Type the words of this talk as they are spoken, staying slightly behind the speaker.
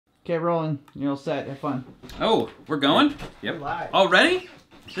Okay, rolling. You're all set. Have fun. Oh, we're going? Yep. Live. Already?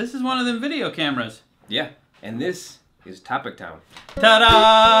 This is one of them video cameras. Yeah. And this is Topic Town,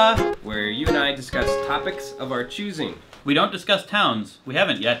 Ta-da! where you and I discuss topics of our choosing. We don't discuss towns. We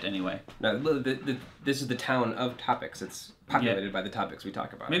haven't yet, anyway. No, this is the town of topics. It's populated by the topics we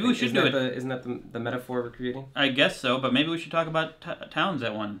talk about. Maybe we should do it. Isn't that the metaphor we're creating? I guess so, but maybe we should talk about towns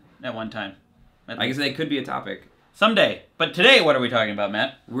at one time. I guess that could be a topic. Someday. But today, what are we talking about,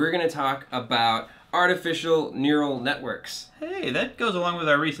 Matt? We're going to talk about artificial neural networks. Hey, that goes along with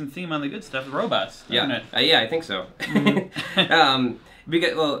our recent theme on the good stuff, robots, doesn't it? Yeah, I think so. Mm-hmm.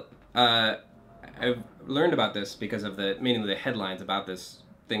 I've learned about this because of mainly the headlines about this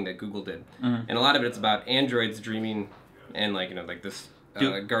thing that Google did, Mm-hmm. and a lot of it's about androids dreaming, and this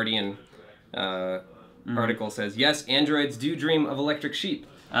Guardian article says, yes, androids do dream of electric sheep.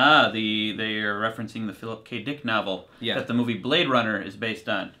 Ah, they are referencing the Philip K. Dick novel that the movie Blade Runner is based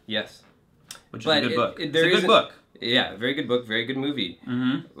on. Yes. Which is a good book. It's a good book. Yeah, very good book, very good movie.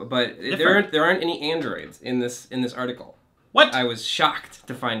 Mm-hmm. But there aren't any androids in this article. What? I was shocked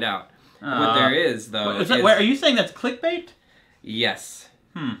to find out. What there is, though... Are you saying that's clickbait? Yes.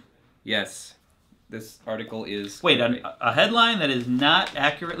 Yes. This article is... Wait, a headline that is not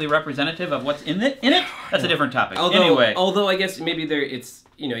accurately representative of what's in it? That's a different topic. Although I guess maybe it's...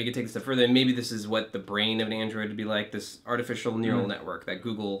 you could take it a step further, and maybe this is what the brain of an android would be like, this artificial neural network that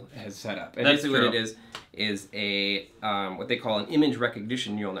Google has set up. And That's basically true. what it is a what they call an image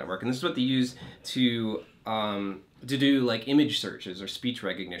recognition neural network. And this is what they use to do like image searches or speech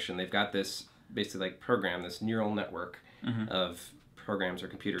recognition. They've got this basically program, this neural network of programs or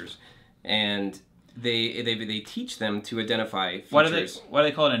computers, and they teach them to identify features. Why do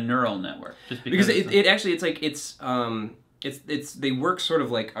they call it a neural network? Just because they work sort of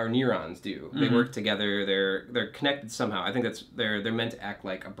like our neurons do. They work together. They're connected somehow. I think they're meant to act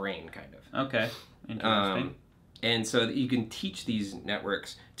like a brain, kind of. Okay, interesting. And so you can teach these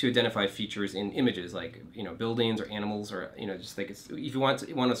networks to identify features in images, like buildings or animals, or just like if you want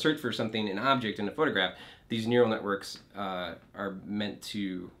to search for something, an object in a photograph, these neural networks are meant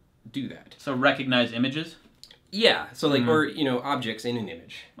to do that. So recognize images. Yeah. So or objects in an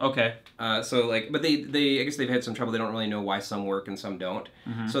image. Okay. But I guess they've had some trouble. They don't really know why some work and some don't.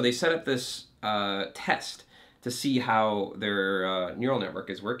 So they set up this test to see how their neural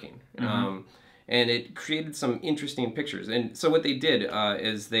network is working. And it created some interesting pictures. And so what they did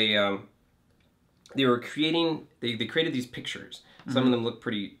is they created these pictures. Some of them look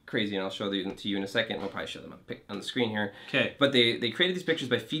pretty crazy, and I'll show them to you in a second. We'll probably show them on the screen here. Okay. But they created these pictures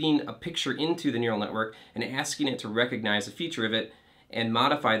by feeding a picture into the neural network and asking it to recognize a feature of it and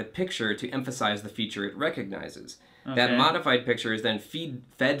modify the picture to emphasize the feature it recognizes. Okay. That modified picture is then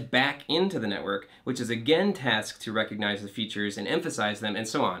fed back into the network, which is again tasked to recognize the features and emphasize them, and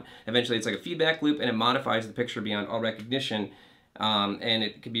so on. Eventually, it's like a feedback loop, and it modifies the picture beyond all recognition. And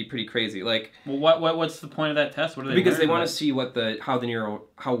it could be pretty crazy. What's the point of that test? What are they? Because they want to see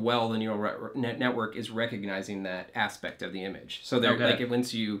how well the neural network is recognizing that aspect of the image. So they're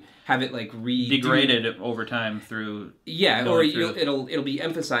once you have it degraded over time through it'll be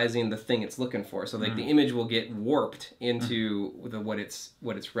emphasizing the thing it's looking for. So the image will get warped into what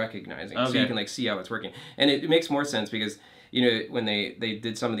it's recognizing. Okay. So you can see how it's working, and it makes more sense because when they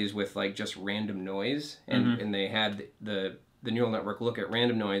did some of these with just random noise, and they had the neural network look at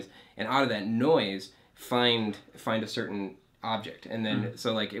random noise, and out of that noise find a certain object, and then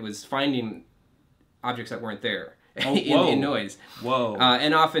so it was finding objects that weren't there in noise. Whoa!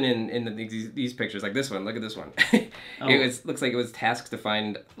 And often in these pictures, like this one, look at this one. Looks like it was tasked to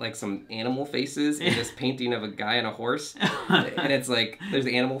find some animal faces in this painting of a guy on a horse, and it's there's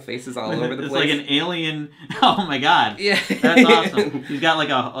animal faces all over the place. It's like an alien. Oh my god! Yeah, that's awesome. He's got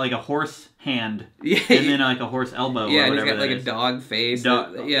a horse hand, and then a horse elbow. Yeah, or and he's got a dog face.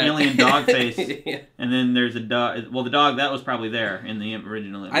 Alien dog face. And then there's a dog. Well, the dog that was probably there in the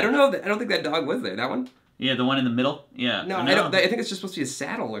original image. I don't know. I don't think that dog was there. That one. Yeah, the one in the middle. Yeah. No, I don't. I think it's just supposed to be a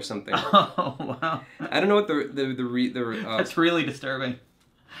saddle or something. Oh wow! I don't know what the That's really disturbing.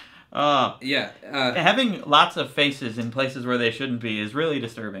 Having lots of faces in places where they shouldn't be is really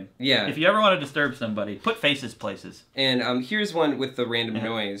disturbing. Yeah. If you ever want to disturb somebody, put faces places. And here's one with the random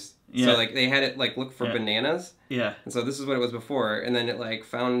noise. Yeah. So they had it look for bananas. Yeah. And so this is what it was before, and then it like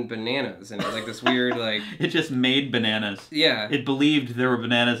found bananas, and it was like this weird like. It just made bananas. Yeah. It believed there were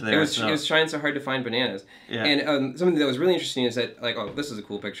bananas there. It was trying so hard to find bananas. Yeah. And something that was really interesting is that like, oh, this is a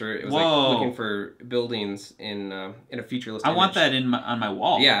cool picture. It was like looking for buildings in a featureless. I want that on my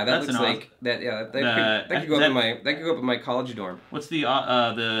wall. Yeah, that looks like awesome. that. Yeah, that could go up in my college dorm. What's the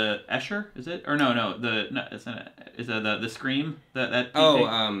Escher? Is it or no? Is the Scream that?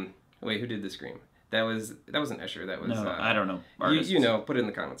 Oh, wait, who did the Scream? That wasn't Escher. That was no. I don't know. You know, put it in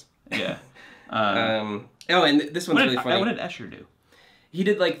the comments. Yeah. Oh, and this one's really funny. What did Escher do? He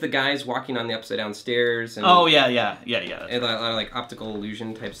did like the guys walking on the upside down stairs. And, yeah. And a lot of like optical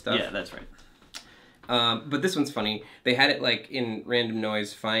illusion type stuff. Yeah, that's right. But this one's funny. They had it like in random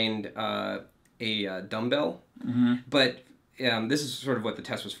noise find a dumbbell, but this is sort of what the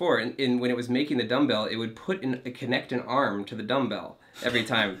test was for. And when it was making the dumbbell, it would connect an arm to the dumbbell every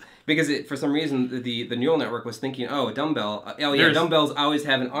time. Because for some reason the neural network was thinking, oh, a dumbbell. Dumbbells always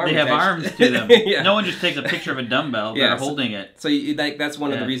have an arm. They have arms to them. Yeah. No one just takes a picture of a dumbbell. They're holding it. So that's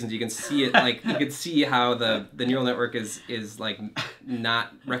one of the reasons you can see it. Like you can see how the neural network is like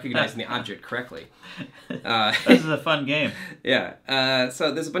not recognizing the object correctly. This is a fun game. Yeah.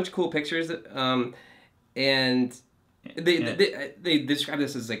 So there's a bunch of cool pictures, and they describe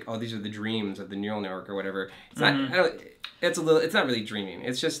this as like, oh, these are the dreams of the neural network or whatever. It's not. It's not really dreaming.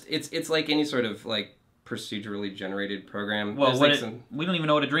 It's just it's like any sort of like procedurally generated program. Well, we don't even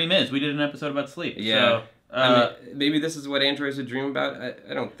know what a dream is. We did an episode about sleep. Yeah. So, maybe this is what androids would dream about.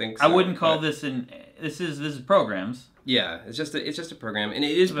 I don't think so. I wouldn't call this this is programs. Yeah, it's just a program, and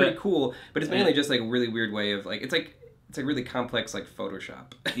it is pretty cool. But it's mainly just like a really weird way of like it's like really complex like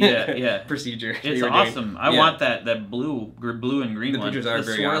Photoshop. Yeah. procedure. It's awesome. I want that blue and green one. The pictures are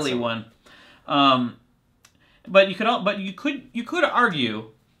very swirly awesome. One. But you could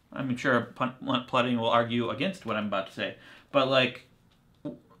argue. I'm sure Plotting will argue against what I'm about to say. But like,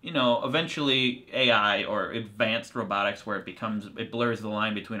 eventually AI or advanced robotics, where it blurs the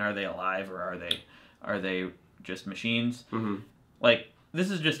line between are they alive or are they just machines? Mm-hmm. Like this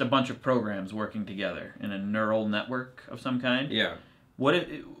is just a bunch of programs working together in a neural network of some kind. Yeah.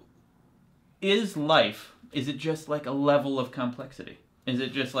 Is life? Is it just like a level of complexity? Is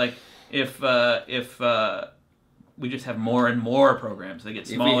it just like if we just have more and more programs. They get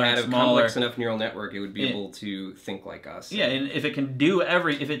smaller and smaller. If we had a complex enough neural network, it would be able to think like us. Yeah, and if it can do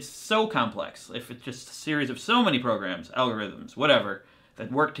if it's so complex, if it's just a series of so many programs, algorithms, whatever,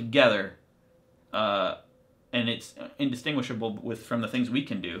 that work together, and it's indistinguishable from the things we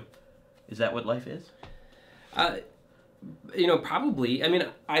can do, is that what life is? Probably. I mean,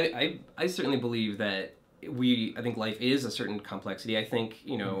 I certainly believe that I think life is a certain complexity. I think,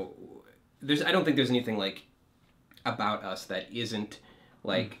 I don't think there's anything like about us that isn't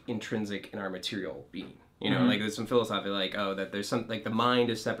like intrinsic in our material being. Like there's some philosophy like, oh, that there's some like the mind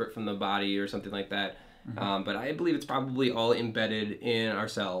is separate from the body or something like that. But I believe it's probably all embedded in our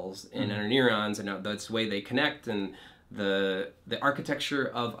cells and our neurons, and that's the way they connect, and the architecture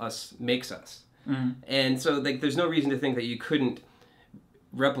of us makes us. And so like there's no reason to think that you couldn't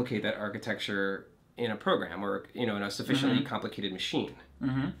replicate that architecture in a program or in a sufficiently complicated machine.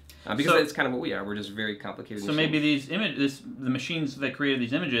 Because that's kind of what we are. We're just very complicated. So maybe these the machines that created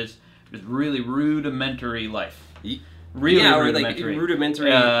these images is really rudimentary life. Really rudimentary. Or like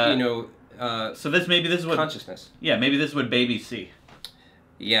rudimentary. So maybe this is what consciousness. Yeah, maybe this is what babies see.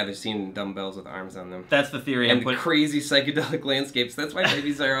 Yeah, they've seen dumbbells with arms on them. That's the theory. And crazy psychedelic landscapes. That's why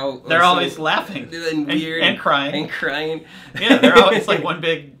babies are all. They're always laughing and weird and crying and crying. Yeah, they're always like one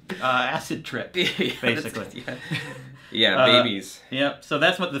big acid trip, basically. Yeah, babies. Yep. So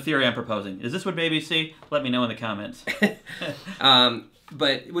that's what the theory I'm proposing. Is this what babies see? Let me know in the comments.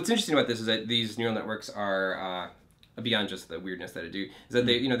 But what's interesting about this is that these neural networks are beyond just the weirdness that it do. Is that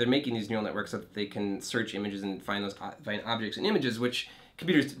they're making these neural networks so that they can search images and find objects in images, which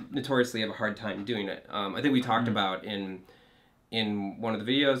computers notoriously have a hard time doing it. I think we talked about in one of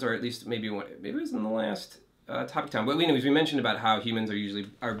the videos, or at least maybe it was in the last topic time. But we mentioned about how humans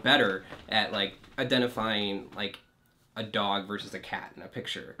are better at like identifying like a dog versus a cat in a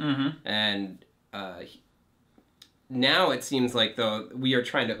picture. And now it seems like though we are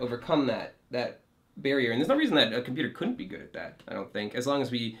trying to overcome that barrier, and there's no reason that a computer couldn't be good at that. I don't think, as long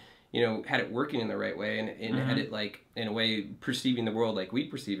as we had it working in the right way and had it like in a way perceiving the world like we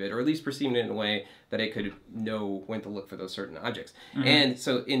perceive it, or at least perceiving it in a way that it could know when to look for those certain objects. And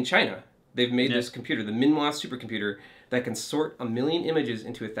so in China, they've made this computer, the Minhua supercomputer, that can sort 1 million images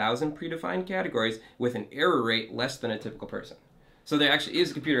into 1,000 predefined categories with an error rate less than a typical person. So there actually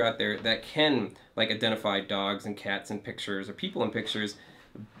is a computer out there that can like identify dogs and cats in pictures or people in pictures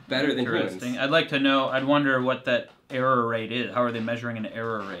better than humans. Interesting. I'd like to know. I'd wonder what that error rate is. How are they measuring an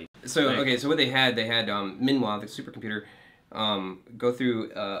error rate? So okay, so what they had Minwa, the supercomputer, go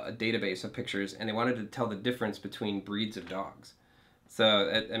through a database of pictures, and they wanted to tell the difference between breeds of dogs. So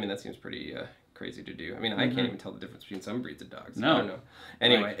I mean, that seems pretty crazy to do. I mean, I can't even tell the difference between some breeds of dogs. No. I don't know.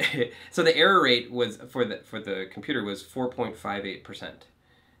 Anyway, right. So the error rate was for the computer was 4.58%,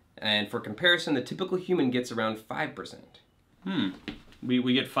 and for comparison, the typical human gets around 5%.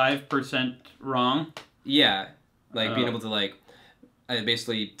 We get 5% wrong. Yeah, like being able to like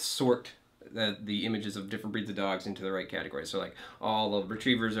basically sort the images of different breeds of dogs into the right category. So like all the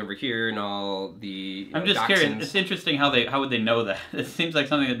retrievers over here and all the I'm just curious. It's interesting how would they know that? It seems like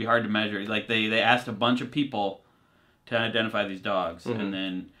something that'd be hard to measure. Like they asked a bunch of people to identify these dogs, and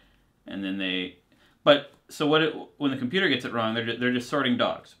then they. But so when the computer gets it wrong, they're just sorting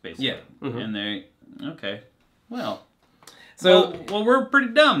dogs basically. Yeah. And they well. So well, we're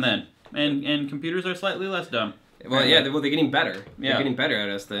pretty dumb then, and computers are slightly less dumb. Well, yeah, they're getting better. Yeah. They're getting better at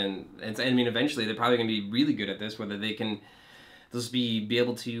us than. I mean, eventually they're probably going to be really good at this. Whether they can, just be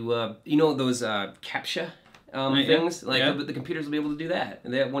able to, those CAPTCHA things. Like the computers will be able to do that,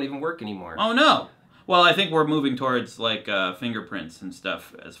 and they won't even work anymore. Oh no! Well, I think we're moving towards like fingerprints and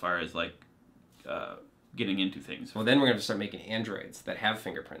stuff as far as like getting into things. Well, then we're going to start making androids that have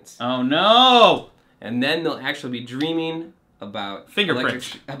fingerprints. Oh no! And then they'll actually be dreaming about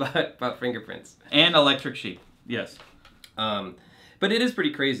fingerprints, about fingerprints and electric sheep. Yes. But it is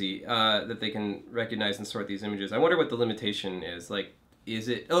pretty crazy that they can recognize and sort these images. I wonder what the limitation is. Like, is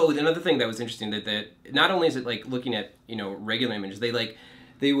it... Oh, another thing that was interesting, that not only is it, like, looking at, regular images,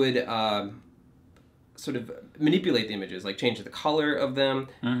 they would sort of manipulate the images, like change the color of them,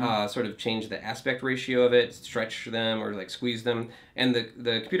 sort of change the aspect ratio of it, stretch them, or, like, squeeze them. And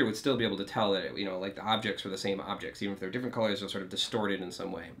the computer would still be able to tell that, like, the objects were the same objects, even if they're different colors, they're sort of distorted in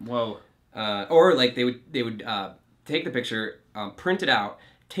some way. Whoa. Or like they would take the picture, print it out,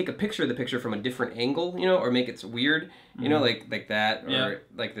 take a picture of the picture from a different angle, or make it weird, like that, or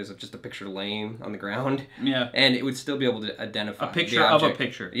like there's just a picture laying on the ground, and it would still be able to identify a picture of a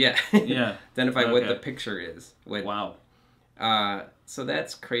picture, identify what the picture is. Wow. So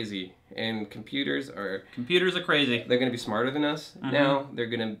that's crazy, and computers are crazy. They're gonna be smarter than us now. They're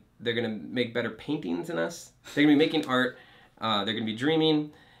gonna make better paintings than us. They're gonna be making art. They're gonna be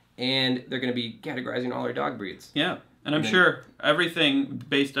dreaming. And they're going to be categorizing all our dog breeds. Yeah. And I'm sure everything,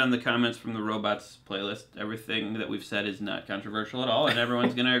 based on the comments from the robots playlist, everything that we've said is not controversial at all, and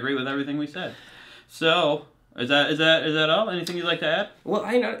everyone's going to agree with everything we said. So, is that all? Anything you'd like to add? Well,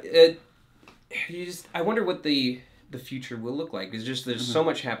 I know. I wonder what the future will look like. There's so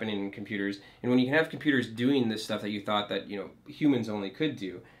much happening in computers, and when you can have computers doing this stuff that you thought that humans only could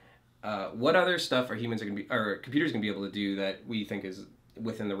do, what other stuff are computers going to be able to do that we think is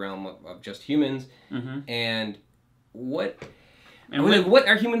within the realm of just humans, and what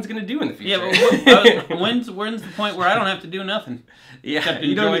are humans going to do in the future? Yeah, but when's the point where I don't have to do nothing? Yeah,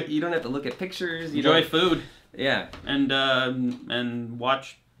 you don't have to look at pictures. Enjoy food. Yeah, and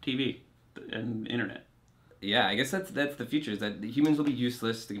watch TV and internet. Yeah, I guess that's the future. Is that the humans will be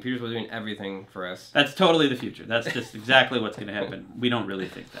useless. The computers will be doing everything for us. That's totally the future. That's just exactly what's going to happen. We don't really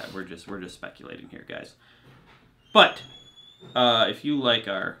think that. We're just speculating here, guys. But. If you like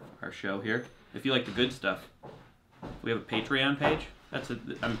our show here, if you like the good stuff, we have a Patreon page.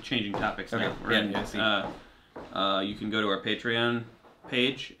 I'm changing topics now. Okay. You can go to our Patreon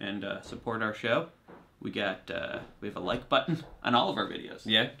page and support our show. We have a like button on all of our videos.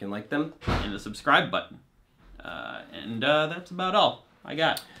 Yeah, you can like them. And a subscribe button. And that's about all I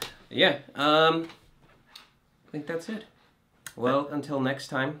got. Yeah. I think that's it. Well, until next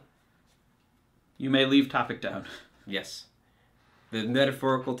time. You may leave topic down. Yes. The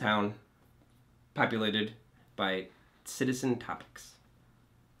metaphorical town populated by citizen topics.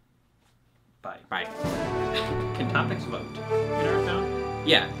 Bye. Bye. Can topics vote in our town?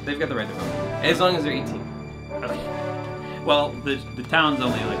 Yeah, they've got the right to vote. As long as they're 18. Okay. Well, the town's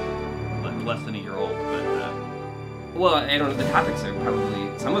only like less than a year old, but... Well, I don't know. The topics are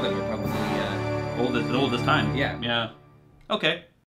probably... Some of them are probably... old as time. Yeah. Yeah. Okay.